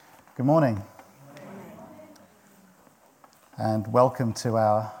Good morning, and welcome to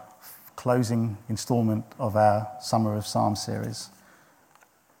our closing instalment of our Summer of Psalms series,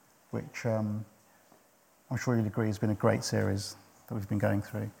 which I'm sure you'll agree has been a great series that we've been going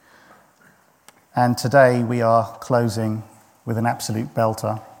through. And today we are closing with an absolute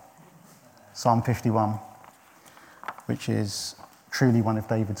belter, Psalm 51, which is truly one of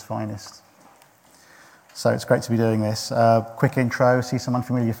David's finest. So it's great to be doing this. Quick intro, see some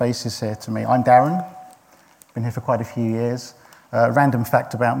unfamiliar faces here to me. I'm Darren, been here for quite a few years. Random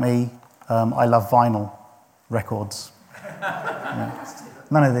fact about me, I love vinyl records.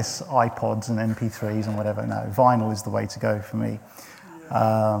 None of this iPods and MP3s and whatever, no. Vinyl is the way to go for me.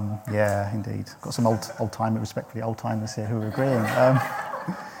 Yeah, indeed. Got some respectfully old-timers here who are agreeing.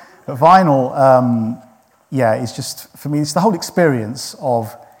 But vinyl, it's just, for me, it's the whole experience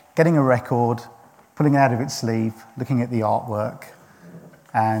of getting a record, pulling it out of its sleeve, looking at the artwork,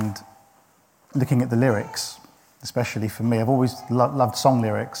 and looking at the lyrics, especially for me. I've always loved song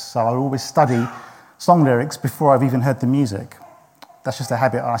lyrics, so I always study song lyrics before I've even heard the music. That's just a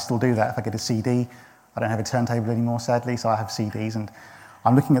habit, and I still do that. If I get a CD, I don't have a turntable anymore, sadly, so I have CDs, and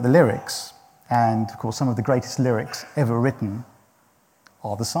I'm looking at the lyrics. And, of course, some of the greatest lyrics ever written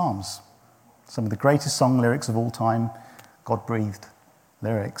are the Psalms. Some of the greatest song lyrics of all time, God-breathed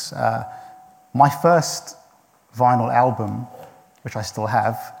lyrics. My first vinyl album, which I still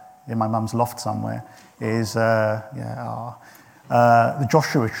have in my mum's loft somewhere, is The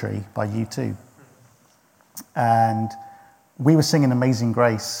Joshua Tree by U2. And we were singing Amazing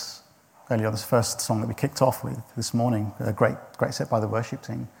Grace earlier, this first song that we kicked off with this morning. A great set by the worship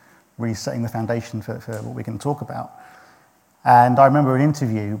team, really setting the foundation for what we're going to talk about. And I remember an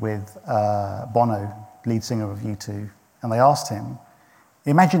interview with Bono, lead singer of U2, and they asked him,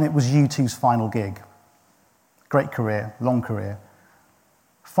 imagine it was U2's final gig. Great career, long career.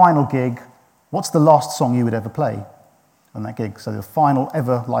 Final gig, what's the last song you would ever play on that gig? So the final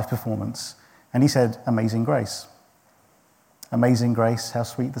ever live performance. And he said, Amazing Grace. Amazing Grace, how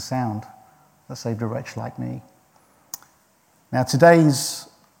sweet the sound that saved a wretch like me. Now today's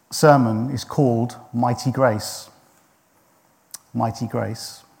sermon is called Mighty Grace. Mighty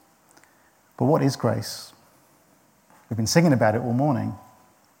Grace. But what is grace? We've been singing about it all morning.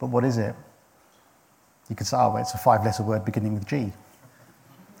 But what is it? You could say, it's a 5-letter word beginning with G.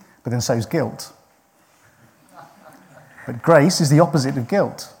 But then so is guilt. But grace is the opposite of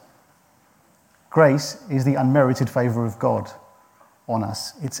guilt. Grace is the unmerited favour of God on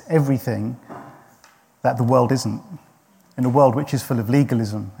us. It's everything that the world isn't. In a world which is full of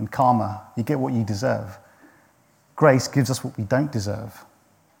legalism and karma, you get what you deserve. Grace gives us what we don't deserve.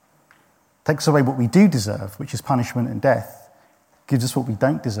 Takes away what we do deserve, which is punishment and death. Gives us what we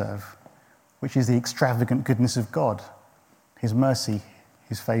don't deserve, which is the extravagant goodness of God, his mercy,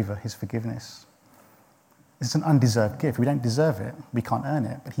 his favour, his forgiveness. It's an undeserved gift. We don't deserve it. We can't earn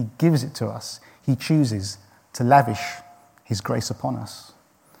it, but he gives it to us. He chooses to lavish his grace upon us.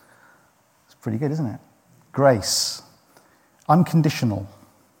 It's pretty good, isn't it? Grace. Unconditional.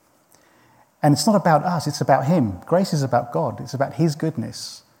 And it's not about us, it's about him. Grace is about God. It's about his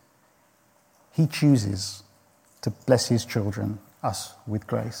goodness. He chooses to bless his children, us, with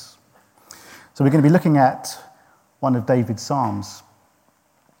grace. So we're going to be looking at one of David's Psalms.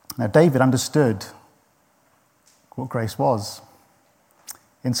 Now, David understood what grace was.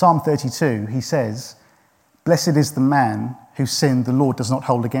 In Psalm 32, he says, "Blessed is the man whose sin the Lord does not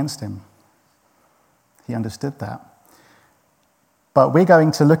hold against him." He understood that. But we're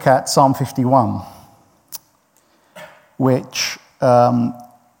going to look at Psalm 51, which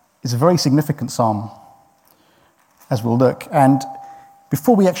is a very significant psalm, as we'll look. And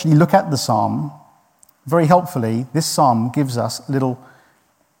before we actually look at the psalm, very helpfully, this psalm gives us a little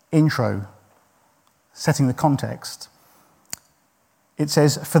intro, setting the context. It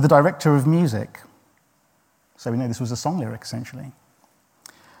says, for the director of music. So we know this was a song lyric, essentially.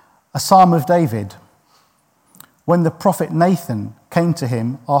 A psalm of David. When the prophet Nathan came to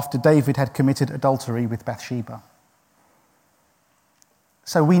him after David had committed adultery with Bathsheba.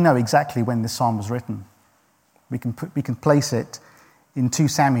 So we know exactly when this psalm was written. We can place it in 2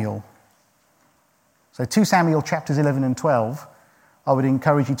 Samuel. So 2 Samuel chapters 11 and 12, I would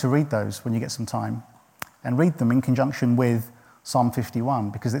encourage you to read those when you get some time, and read them in conjunction with Psalm 51,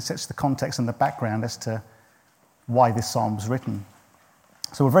 because it sets the context and the background as to why this psalm was written.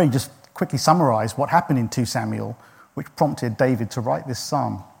 So we'll very just quickly summarize what happened in 2 Samuel, which prompted David to write this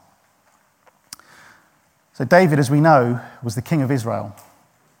psalm. So David, as we know, was the king of Israel,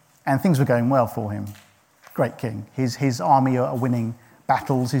 and things were going well for him. Great king. His army are winning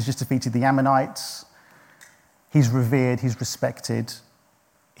battles. He's just defeated the Ammonites. He's revered, he's respected.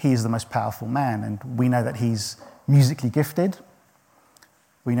 he is the most powerful man, and we know that he's musically gifted.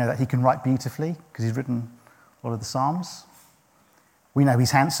 We know that he can write beautifully because he's written a lot of the Psalms. We know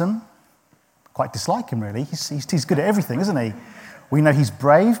he's handsome. Quite dislike him, really. He's good at everything, isn't he? We know he's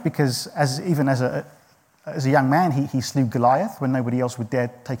brave because even as a young man, he slew Goliath when nobody else would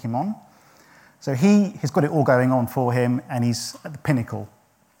dare take him on. So he's got it all going on for him, and he's at the pinnacle.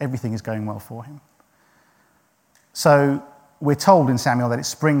 Everything is going well for him. So we're told in Samuel that it's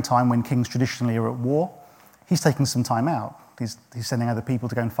springtime when kings traditionally are at war. He's taking some time out. He's sending other people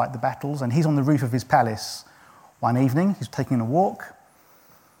to go and fight the battles, and he's on the roof of his palace one evening. He's taking a walk,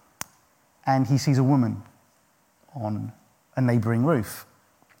 and he sees a woman on a neighbouring roof.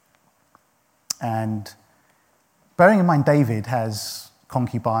 And bearing in mind David has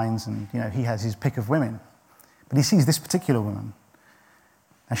concubines and he has his pick of women, but he sees this particular woman.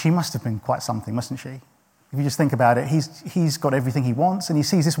 And she must have been quite something, mustn't she? If you just think about it, he's got everything he wants, and he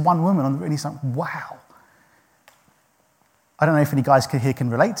sees this one woman on the roof, and he's like, wow. I don't know if any guys here can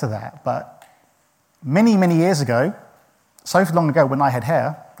relate to that, but many, many years ago, so long ago when I had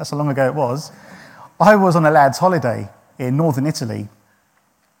hair, that's how long ago it was, I was on a lad's holiday in northern Italy,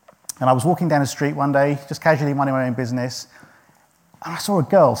 and I was walking down the street one day, just casually minding my own business, and I saw a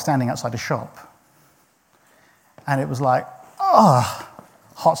girl standing outside a shop. And it was like,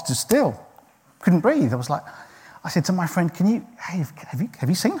 heart stood still. Couldn't breathe. I said to my friend, have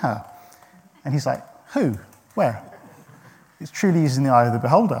you seen her? And he's like, who? Where? It truly is in the eye of the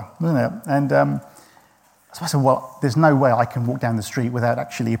beholder, isn't it? And so I said, well, there's no way I can walk down the street without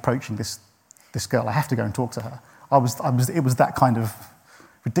actually approaching this girl. I have to go and talk to her. It was that kind of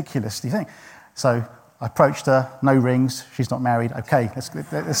ridiculous, do you think? So I approached her, no rings, she's not married. Okay,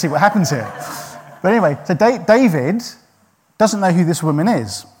 let's see what happens here. But anyway, so David doesn't know who this woman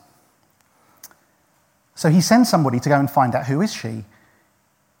is. So he sends somebody to go and find out who is she.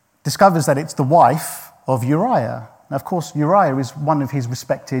 Discovers that it's the wife of Uriah. Now, of course, Uriah is one of his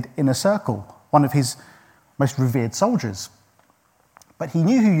respected inner circle, one of his most revered soldiers. But he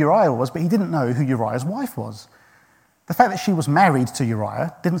knew who Uriah was, but he didn't know who Uriah's wife was. The fact that she was married to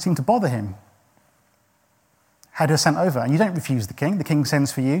Uriah didn't seem to bother him. Had her sent over, and you don't refuse the king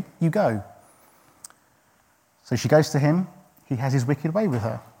sends for you, you go. So she goes to him, he has his wicked way with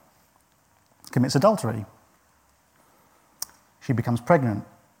her, commits adultery. She becomes pregnant.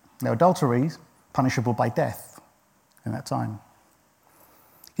 Now, adultery is punishable by death in that time.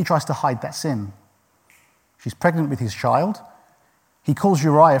 He tries to hide that sin. She's pregnant with his child. He calls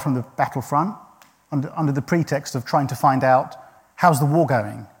Uriah from the battlefront under the pretext of trying to find out, how's the war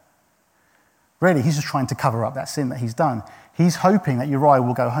going? Really, he's just trying to cover up that sin that he's done. He's hoping that Uriah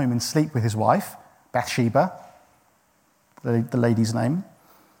will go home and sleep with his wife, Bathsheba, the lady's name,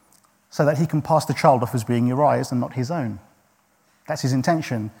 so that he can pass the child off as being Uriah's and not his own. That's his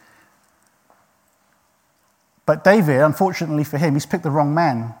intention. But David, unfortunately for him, he's picked the wrong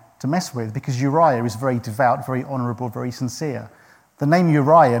man to mess with, because Uriah is very devout, very honourable, very sincere. The name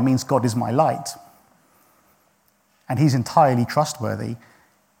Uriah means God is my light. And he's entirely trustworthy.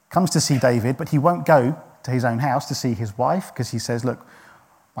 Comes to see David, but he won't go to his own house to see his wife, because he says, look,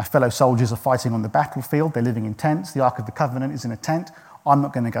 my fellow soldiers are fighting on the battlefield, they're living in tents, the Ark of the Covenant is in a tent, I'm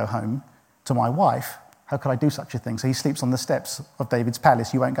not going to go home to my wife. How could I do such a thing? So he sleeps on the steps of David's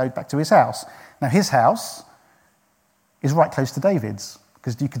palace. He won't go back to his house. Now, his house is right close to David's,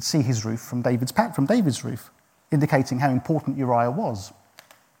 because you could see his roof from David's roof, indicating how important Uriah was,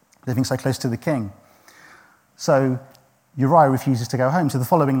 living so close to the king. So Uriah refuses to go home. So the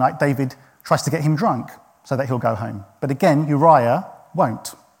following night, David tries to get him drunk so that he'll go home. But again, Uriah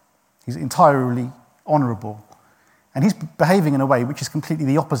won't. He's entirely honourable. And he's behaving in a way which is completely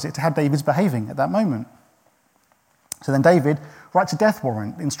the opposite to how David's behaving at that moment. So then David writes a death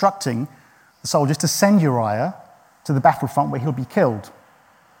warrant instructing the soldiers to send Uriah to the battlefront where he'll be killed.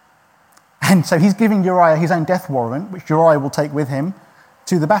 And so he's giving Uriah his own death warrant, which Uriah will take with him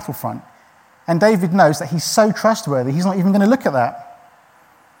to the battlefront. And David knows that he's so trustworthy, he's not even going to look at that.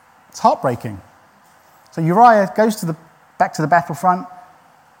 It's heartbreaking. So Uriah goes back to the battlefront,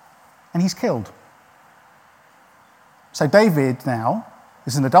 and he's killed. So David now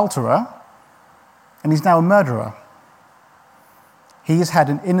is an adulterer, and he's now a murderer. He has had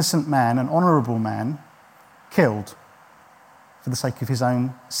an innocent man, an honourable man, killed for the sake of his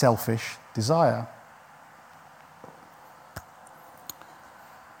own selfish desire.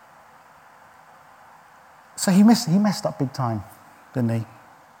 So he messed up big time, didn't he?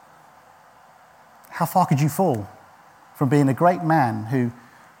 How far could you fall from being a great man who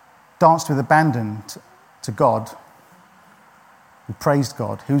danced with abandon to God, who praised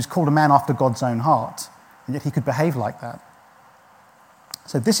God, who's called a man after God's own heart, and yet he could behave like that?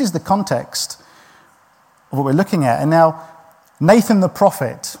 So this is the context of what we're looking at. And now Nathan the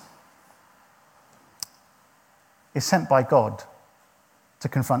prophet is sent by God to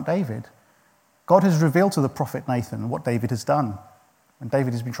confront David. God has revealed to the prophet Nathan what David has done. And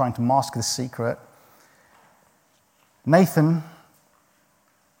David has been trying to mask this secret. Nathan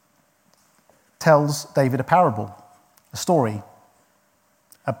tells David a parable, a story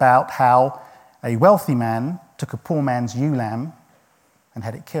about how a wealthy man took a poor man's ewe lamb and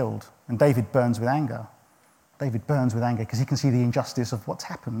had it killed. And David burns with anger. David burns with anger because he can see the injustice of what's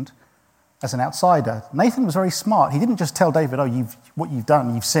happened as an outsider. Nathan was very smart. He didn't just tell David, what you've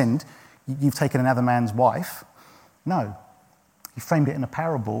done, you've sinned, you've taken another man's wife. No. He framed it in a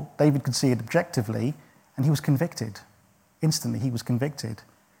parable. David could see it objectively, and he was convicted. Instantly, he was convicted.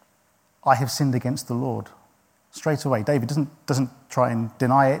 I have sinned against the Lord. Straight away. David doesn't try and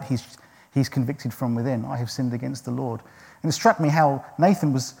deny it. He's convicted from within. I have sinned against the Lord. And it struck me how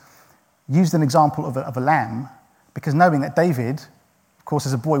Nathan used an example of a lamb, because knowing that David, of course,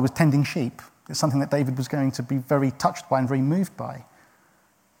 as a boy, was tending sheep. It's something that David was going to be very touched by and very moved by.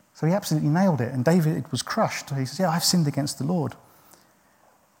 So he absolutely nailed it. And David was crushed. He says, I've sinned against the Lord.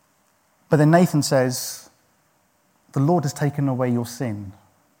 But then Nathan says, the Lord has taken away your sin.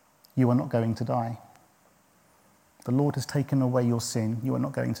 You are not going to die. The Lord has taken away your sin. You are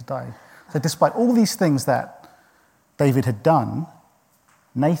not going to die. So despite all these things that David had done,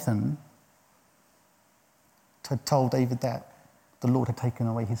 Nathan had told David that the Lord had taken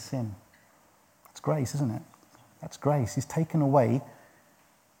away his sin. That's grace, isn't it? That's grace. He's taken away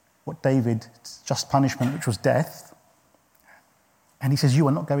what David's just punishment, which was death. And he says, you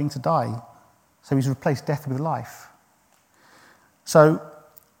are not going to die. So he's replaced death with life. So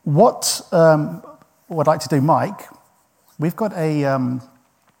what I'd like to do, Mike, we've got a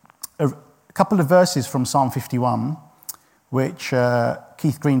couple of verses from Psalm 51, which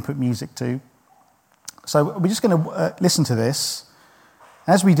Keith Green put music to. So we're just going to listen to this.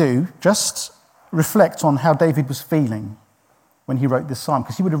 As we do, just reflect on how David was feeling when he wrote this psalm,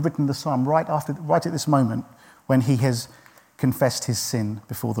 because he would have written the psalm right at this moment when he has confessed his sin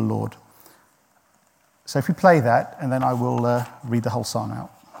before the Lord. So if we play that, and then I will read the whole psalm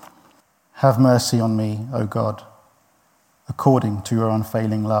out. Have mercy on me, O God, according to your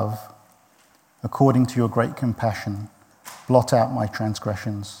unfailing love, according to your great compassion, blot out my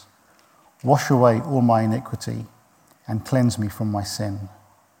transgressions. Wash away all my iniquity and cleanse me from my sin.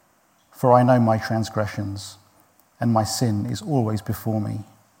 For I know my transgressions, and my sin is always before me.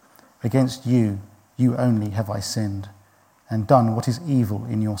 Against you, you only have I sinned, and done what is evil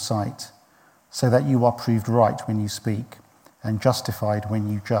in your sight, so that you are proved right when you speak, and justified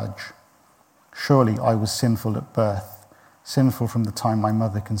when you judge. Surely I was sinful at birth, sinful from the time my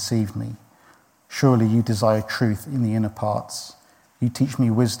mother conceived me. Surely you desire truth in the inner parts. You teach me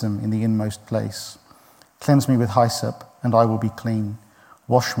wisdom in the inmost place. Cleanse me with hyssop, and I will be clean.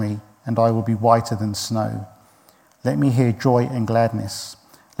 Wash me, and I will be whiter than snow. Let me hear joy and gladness.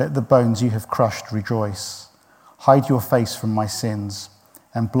 Let the bones you have crushed rejoice. Hide your face from my sins,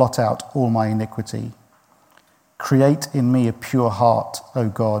 and blot out all my iniquity. Create in me a pure heart, O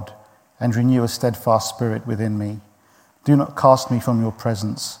God, and renew a steadfast spirit within me. Do not cast me from your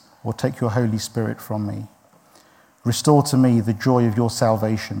presence, or take your Holy Spirit from me. Restore to me the joy of your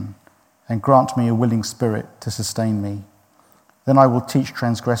salvation, and grant me a willing spirit to sustain me. Then I will teach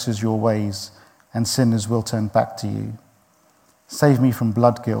transgressors your ways, and sinners will turn back to you. Save me from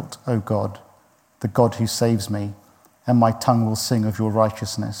blood guilt, O God, the God who saves me, and my tongue will sing of your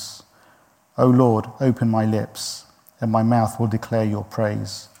righteousness. O Lord, open my lips, and my mouth will declare your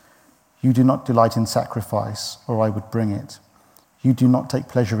praise. You do not delight in sacrifice, or I would bring it. You do not take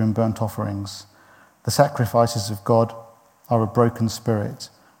pleasure in burnt offerings. The sacrifices of God are a broken spirit,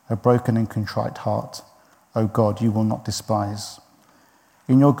 a broken and contrite heart. O God, you will not despise.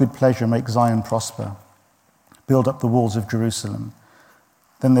 In your good pleasure, make Zion prosper. Build up the walls of Jerusalem.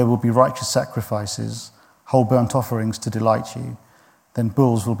 Then there will be righteous sacrifices, whole burnt offerings to delight you. Then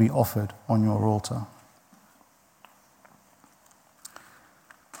bulls will be offered on your altar.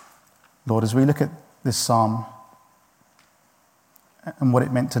 Lord, as we look at this psalm and what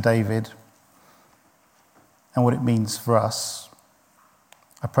it meant to David and what it means for us,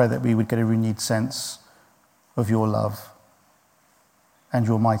 I pray that we would get a renewed sense of your love and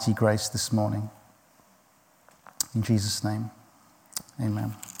your mighty grace this morning. In Jesus' name,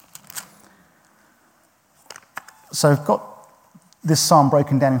 amen. So I've got this psalm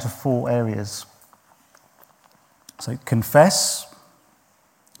broken down into 4 areas. So confess,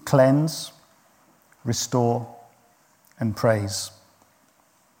 cleanse, restore, and praise.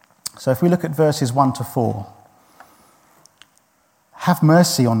 So if we look at verses 1 to 4, Have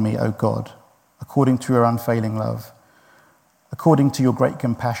mercy on me, O God, according to your unfailing love. According to your great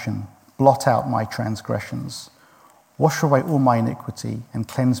compassion, blot out my transgressions. Wash away all my iniquity and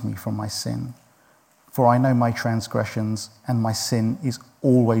cleanse me from my sin. For I know my transgressions, and my sin is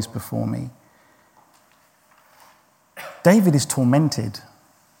always before me. David is tormented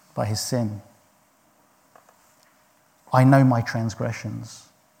by his sin. I know my transgressions.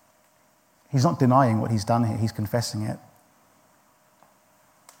 He's not denying what he's done here, he's confessing it.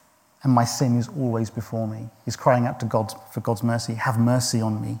 And my sin is always before me. He's crying out to God for God's mercy. Have mercy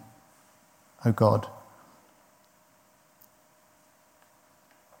on me, O God.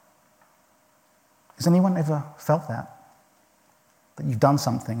 Has anyone ever felt that? That you've done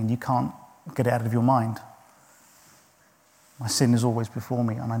something and you can't get it out of your mind? My sin is always before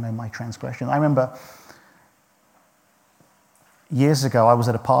me, and I know my transgression. I remember years ago I was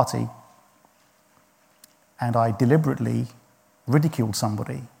at a party and I deliberately ridiculed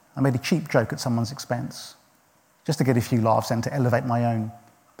somebody. I made a cheap joke at someone's expense just to get a few laughs and to elevate my own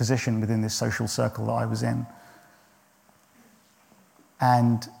position within this social circle that I was in.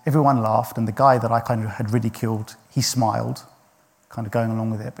 And everyone laughed, and the guy that I kind of had ridiculed, he smiled, kind of going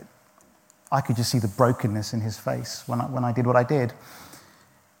along with it, but I could just see the brokenness in his face when I did what I did.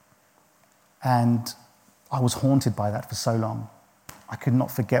 And I was haunted by that for so long. I could not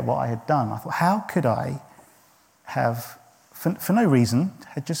forget what I had done. I thought, how could I have, for no reason,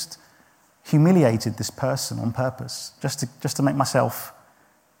 had just humiliated this person on purpose, just to make myself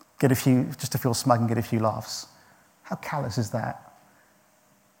just to feel smug and get a few laughs? How callous is that?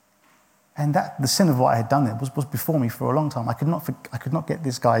 And that the sin of what I had done there was before me for a long time. I could not get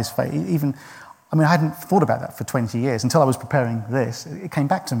this guy's face. I hadn't thought about that for 20 years until I was preparing this. It came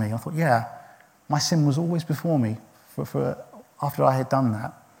back to me. I thought, yeah, my sin was always before me for after I had done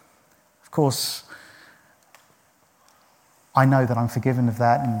that. Of course, I know that I'm forgiven of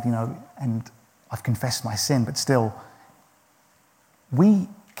that, and I've confessed my sin. But still, we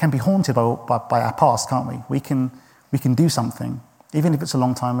can be haunted by our past, can't we? We can do something, even if it's a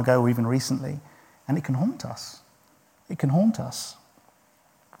long time ago or even recently, and it can haunt us. It can haunt us.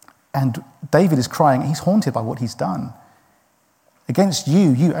 And David is crying, he's haunted by what he's done. Against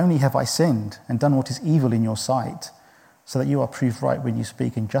you only have I sinned and done what is evil in your sight, so that you are proved right when you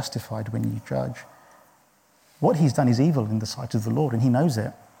speak and justified when you judge. What he's done is evil in the sight of the Lord, and he knows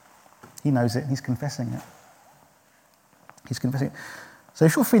it. He knows it, and he's confessing it. He's confessing it. So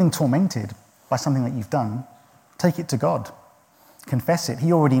if you're feeling tormented by something that you've done, take it to God. Confess it.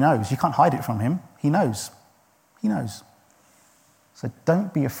 He already knows. You can't hide it from him. He knows. He knows. So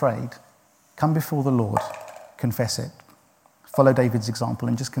don't be afraid. Come before the Lord. Confess it. Follow David's example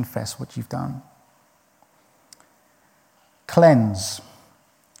and just confess what you've done. Cleanse.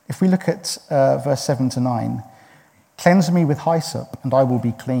 If we look at verse 7 to 9, cleanse me with hyssop and I will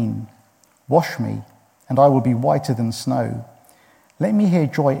be clean. Wash me and I will be whiter than snow. Let me hear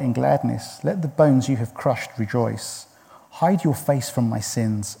joy and gladness. Let the bones you have crushed rejoice. Hide your face from my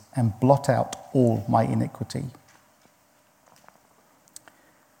sins and blot out all my iniquity.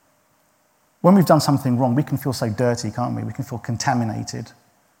 When we've done something wrong, we can feel so dirty, can't we? We can feel contaminated,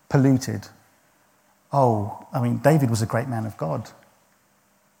 polluted. David was a great man of God.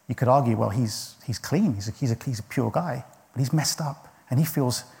 You could argue, well, he's clean, he's a pure guy, but he's messed up and he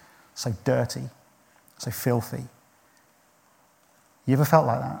feels so dirty, so filthy. You ever felt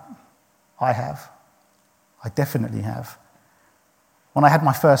like that? I have. I definitely have. When I had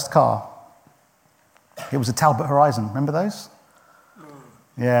my first car, it was a Talbot Horizon. Remember those?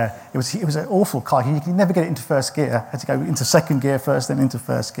 Yeah, it was an awful car. You could never get it into first gear. I had to go into second gear first, then into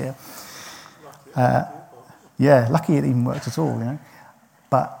first gear. Lucky it even worked at all,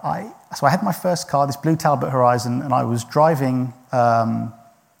 But I had my first car, this blue Talbot Horizon, and I was driving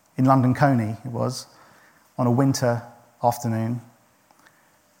in London Coney, it was, on a winter afternoon.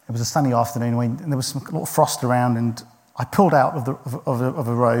 It was a sunny afternoon, and there was a lot of frost around, and I pulled out of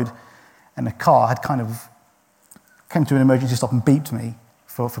a road, and the car had kind of came to an emergency stop and beeped me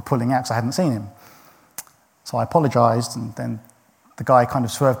for pulling out because I hadn't seen him. So I apologised, and then the guy kind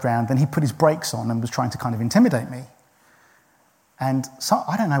of swerved around. Then he put his brakes on and was trying to kind of intimidate me. And so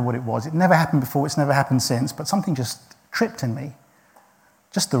I don't know what it was. It never happened before. It's never happened since. But something just tripped in me.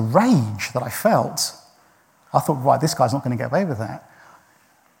 Just the rage that I felt. I thought, right, this guy's not going to get away with that.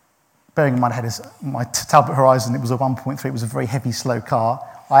 Bearing in mind, I had my Talbot Horizon. It was a 1.3. It was a very heavy, slow car.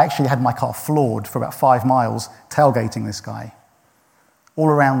 I actually had my car floored for about 5 miles, tailgating this guy. All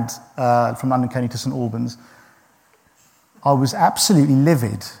around from London Coney to St Albans. I was absolutely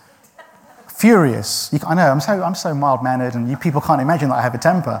livid, furious. I know, I'm so mild-mannered, and you people can't imagine that I have a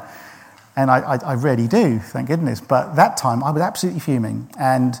temper. And I rarely do, thank goodness. But that time, I was absolutely fuming.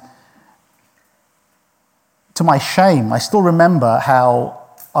 And to my shame, I still remember how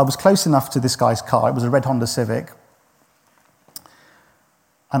I was close enough to this guy's car. It was a red Honda Civic.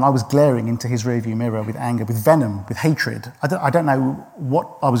 And I was glaring into his rearview mirror with anger, with venom, with hatred. I don't know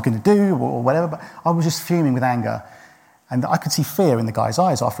what I was going to do or whatever, but I was just fuming with anger. And I could see fear in the guy's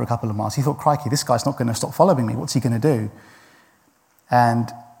eyes after a couple of miles. He thought, crikey, this guy's not going to stop following me. What's he going to do?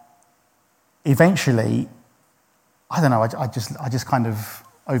 And eventually, I don't know, I just kind of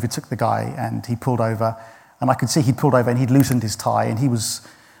overtook the guy, and he pulled over. And I could see he'd pulled over and he'd loosened his tie, and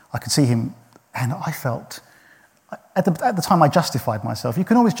I could see him, and I felt... At the time, I justified myself. You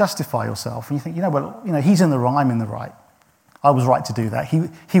can always justify yourself, and you think, he's in the wrong, I'm in the right. I was right to do that.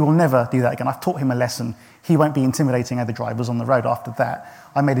 He will never do that again. I've taught him a lesson. He won't be intimidating other drivers on the road after that.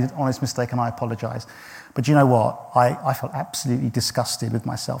 I made an honest mistake, and I apologise. But you know what? I felt absolutely disgusted with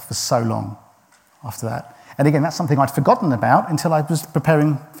myself for so long after that. And again, that's something I'd forgotten about until I was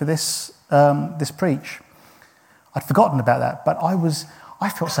preparing for this preach. I'd forgotten about that, but I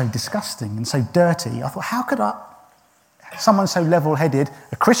felt so disgusting and so dirty. I thought, how could someone so level-headed,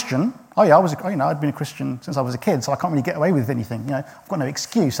 a Christian? Oh yeah, I'd been a Christian since I was a kid, so I can't really get away with anything. I've got no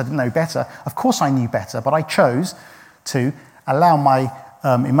excuse. I didn't know better. Of course, I knew better, but I chose to allow my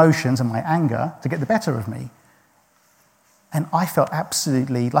emotions and my anger to get the better of me. And I felt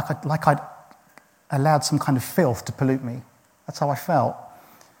absolutely like I'd allowed some kind of filth to pollute me. That's how I felt.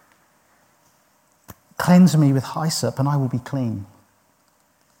 Cleanse me with hyssop, and I will be clean.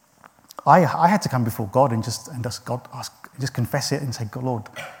 I had to come before God and just confess it and say, God, Lord,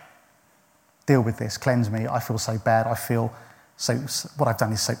 deal with this, cleanse me. I feel so bad. I feel what I've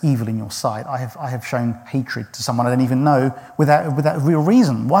done is so evil in your sight. I have shown hatred to someone I don't even know without a real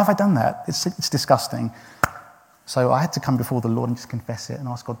reason. Why have I done that? It's disgusting. So I had to come before the Lord and just confess it and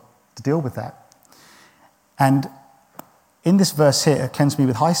ask God to deal with that. And in this verse here, cleanse me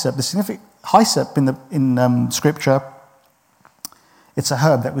with hyssop. The significant hyssop in Scripture, it's a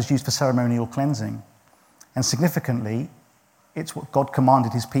herb that was used for ceremonial cleansing. And significantly, it's what God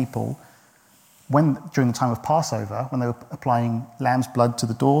commanded his people during the time of Passover, when they were applying lamb's blood to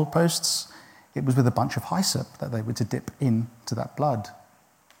the doorposts. It was with a bunch of hyssop that they were to dip into that blood.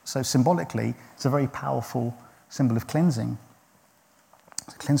 So symbolically, it's a very powerful symbol of cleansing.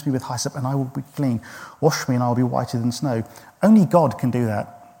 So cleanse me with hyssop and I will be clean. Wash me and I will be whiter than snow. Only God can do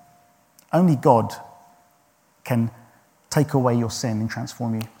that. Only God can take away your sin and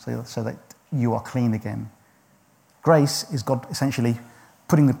transform you so that you are clean again. Grace is God essentially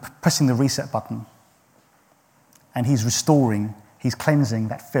pressing the reset button, and he's restoring, he's cleansing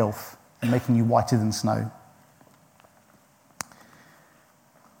that filth and making you whiter than snow.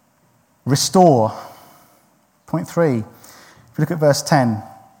 Restore. Point 3. If you look at verse 10,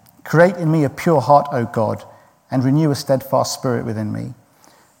 create in me a pure heart, O God, and renew a steadfast spirit within me.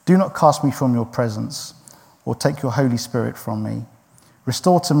 Do not cast me from your presence, or take your Holy Spirit from me.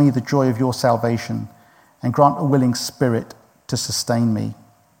 Restore to me the joy of your salvation, and grant a willing spirit to sustain me.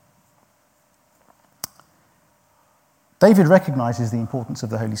 David recognizes the importance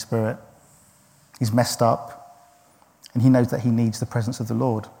of the Holy Spirit. He's messed up, and he knows that he needs the presence of the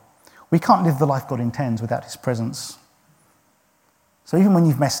Lord. We can't live the life God intends without his presence. So even when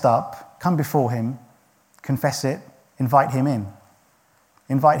you've messed up, come before him, confess it, invite him in.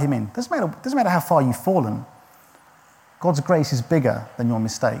 Invite him in. Doesn't matter how far you've fallen. God's grace is bigger than your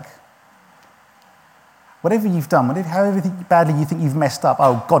mistake. Whatever you've done, however badly you think you've messed up,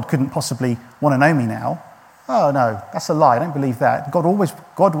 oh, God couldn't possibly want to know me now. Oh, no, that's a lie. I don't believe that. God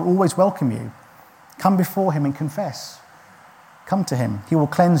will always welcome you. Come before him and confess. Come to him. He will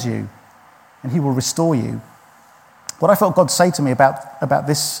cleanse you, and he will restore you. What I felt God say to me about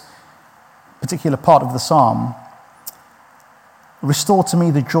this particular part of the psalm, restore to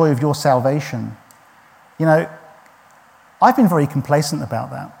me the joy of your salvation. I've been very complacent about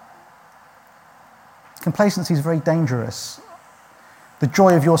that. Complacency is very dangerous. The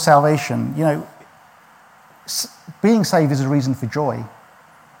joy of your salvation, being saved is a reason for joy.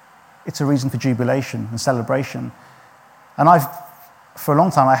 It's a reason for jubilation and celebration. And for a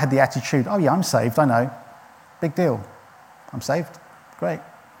long time, I had the attitude, oh yeah, I'm saved, I know. Big deal. I'm saved. Great.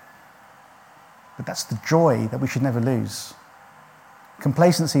 But that's the joy that we should never lose.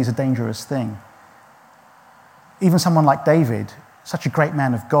 Complacency is a dangerous thing. Even someone like David, such a great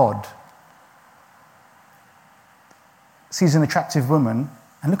man of God, sees an attractive woman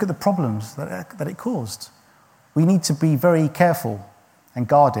and look at the problems that it caused. We need to be very careful and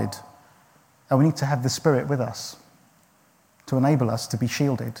guarded, and we need to have the Spirit with us to enable us to be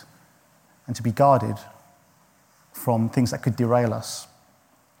shielded and to be guarded from things that could derail us.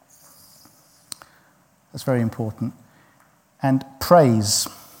 That's very important. And praise.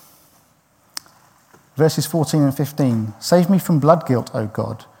 Verses 14 and 15. Save me from blood guilt, O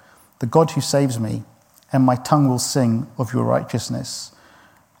God, the God who saves me, and my tongue will sing of your righteousness.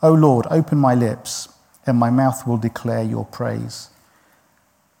 O Lord, open my lips, and my mouth will declare your praise.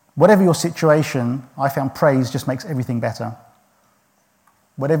 Whatever your situation, I found praise just makes everything better.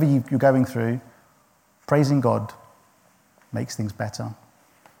 Whatever you're going through, praising God makes things better.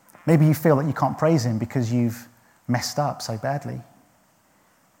 Maybe you feel that you can't praise him because you've messed up so badly.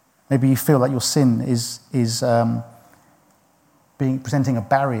 Maybe you feel that your sin is presenting a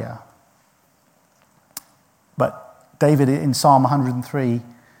barrier. But David in Psalm 103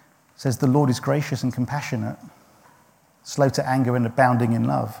 says, the Lord is gracious and compassionate, slow to anger and abounding in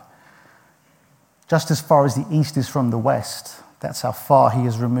love. Just as far as the east is from the west, that's how far he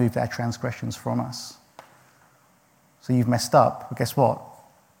has removed our transgressions from us. So you've messed up, but guess what?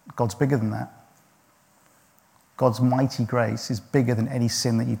 God's bigger than that. God's mighty grace is bigger than any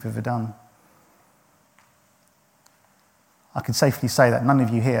sin that you've ever done. I can safely say that none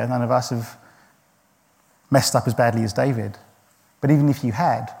of you here, none of us have messed up as badly as David. But even if you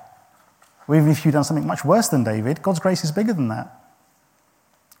had, or even if you'd done something much worse than David, God's grace is bigger than that.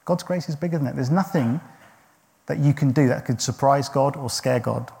 God's grace is bigger than that. There's nothing that you can do that could surprise God or scare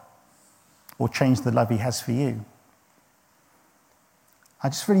God or change the love he has for you. I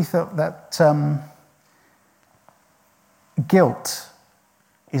just really thought that guilt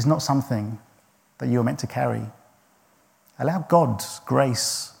is not something that you're meant to carry. Allow God's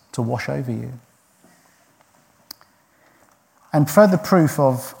grace to wash over you. And further proof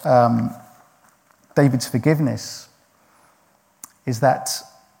of David's forgiveness is that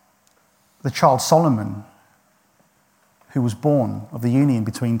the child Solomon, who was born of the union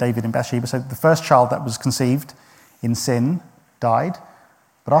between David and Bathsheba, so the first child that was conceived in sin died,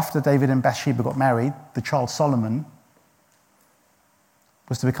 but after David and Bathsheba got married, the child Solomon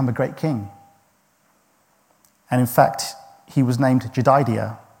was to become a great king. And in fact, he was named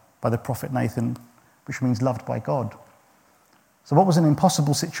Jedidiah by the prophet Nathan, which means loved by God. So what was an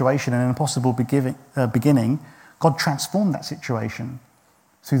impossible situation and an impossible beginning, God transformed that situation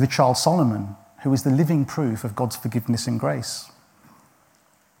through the child Solomon, who is the living proof of God's forgiveness and grace.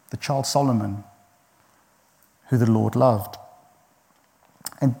 The child Solomon, who the Lord loved.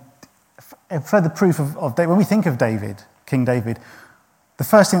 And further proof of David, when we think of David, King David, the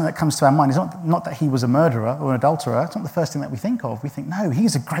first thing that comes to our mind is not that he was a murderer or an adulterer. It's not the first thing that we think of. We think, no,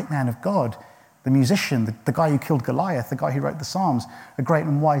 he's a great man of God, the musician, the guy who killed Goliath, the guy who wrote the Psalms, a great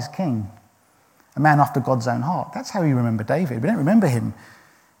and wise king, a man after God's own heart. That's how we remember David. We don't remember him.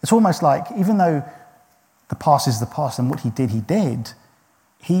 It's almost like, even though the past is the past and what he did,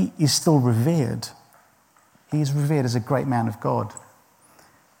 he is still revered. He is revered as a great man of God.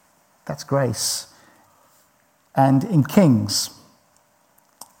 That's grace. And in Kings,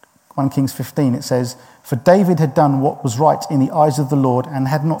 1 Kings 15, it says, "For David had done what was right in the eyes of the Lord and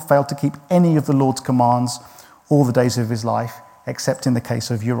had not failed to keep any of the Lord's commands all the days of his life, except in the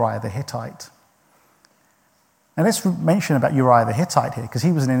case of Uriah the Hittite." Now let's mention about Uriah the Hittite here, because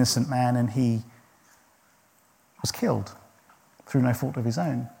he was an innocent man and he was killed through no fault of his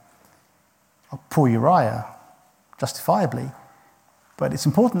own. Oh, poor Uriah, justifiably. But it's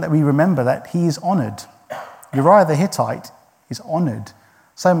important that we remember that he is honoured. Uriah the Hittite is honoured,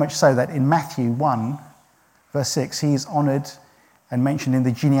 so much so that in Matthew 1, verse 6, he is honoured and mentioned in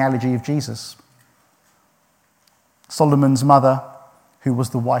the genealogy of Jesus. Solomon's mother, who was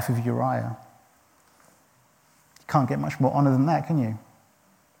the wife of Uriah. You can't get much more honour than that, can you?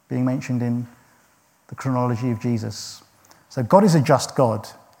 Being mentioned in the chronology of Jesus. So God is a just God,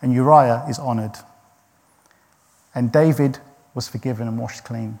 and Uriah is honoured. And David was forgiven and washed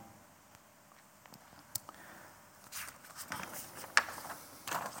clean.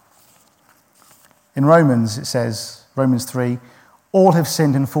 In Romans, it says, Romans 3, "All have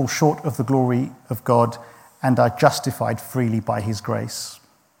sinned and fall short of the glory of God and are justified freely by his grace."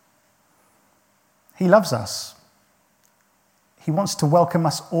 He loves us. He wants to welcome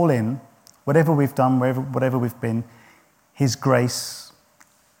us all in, whatever we've done, whatever we've been. His grace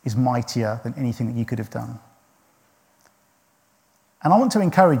is mightier than anything that you could have done. And I want to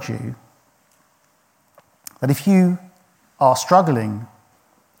encourage you that if you are struggling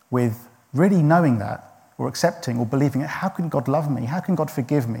with really knowing that, or accepting, or believing it, how can God love me? How can God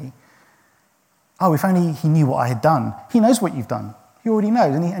forgive me? Oh, if only he knew what I had done. He knows what you've done. He already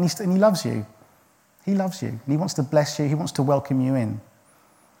knows, and he loves you. He loves you, and he wants to bless you. He wants to welcome you in.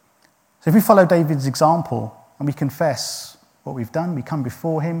 So if we follow David's example, and we confess what we've done, we come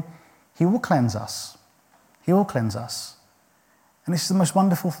before him, he will cleanse us. He will cleanse us. And this is the most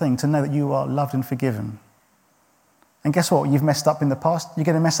wonderful thing, to know that you are loved and forgiven. And guess what? You've messed up in the past, you're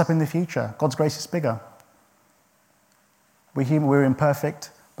going to mess up in the future. God's grace is bigger. We're human, we're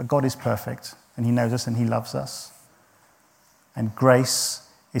imperfect, but God is perfect, and he knows us and he loves us. And grace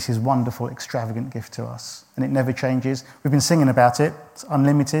is his wonderful, extravagant gift to us. And it never changes. We've been singing about it. It's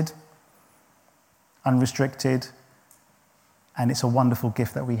unlimited, unrestricted, and it's a wonderful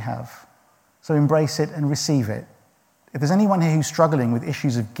gift that we have. So embrace it and receive it. If there's anyone here who's struggling with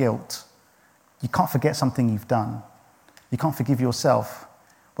issues of guilt, you can't forget something you've done. You can't forgive yourself.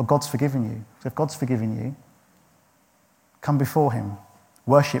 Well, God's forgiven you. So if God's forgiven you, come before him,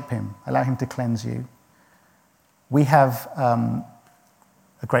 worship him, allow him to cleanse you. We have a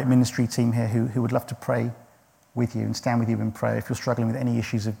great ministry team here who would love to pray with you and stand with you in prayer if you're struggling with any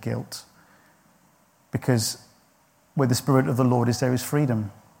issues of guilt. Because where the Spirit of the Lord is, there is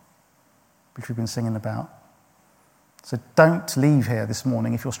freedom, which we've been singing about. So don't leave here this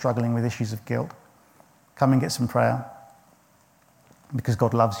morning if you're struggling with issues of guilt. Come and get some prayer, because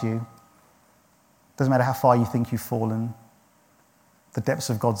God loves you. Doesn't matter how far you think you've fallen. The depths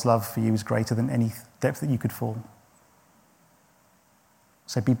of God's love for you is greater than any depth that you could fall.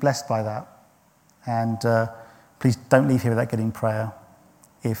 So be blessed by that. And please don't leave here without getting prayer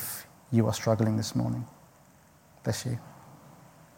if you are struggling this morning. Bless you.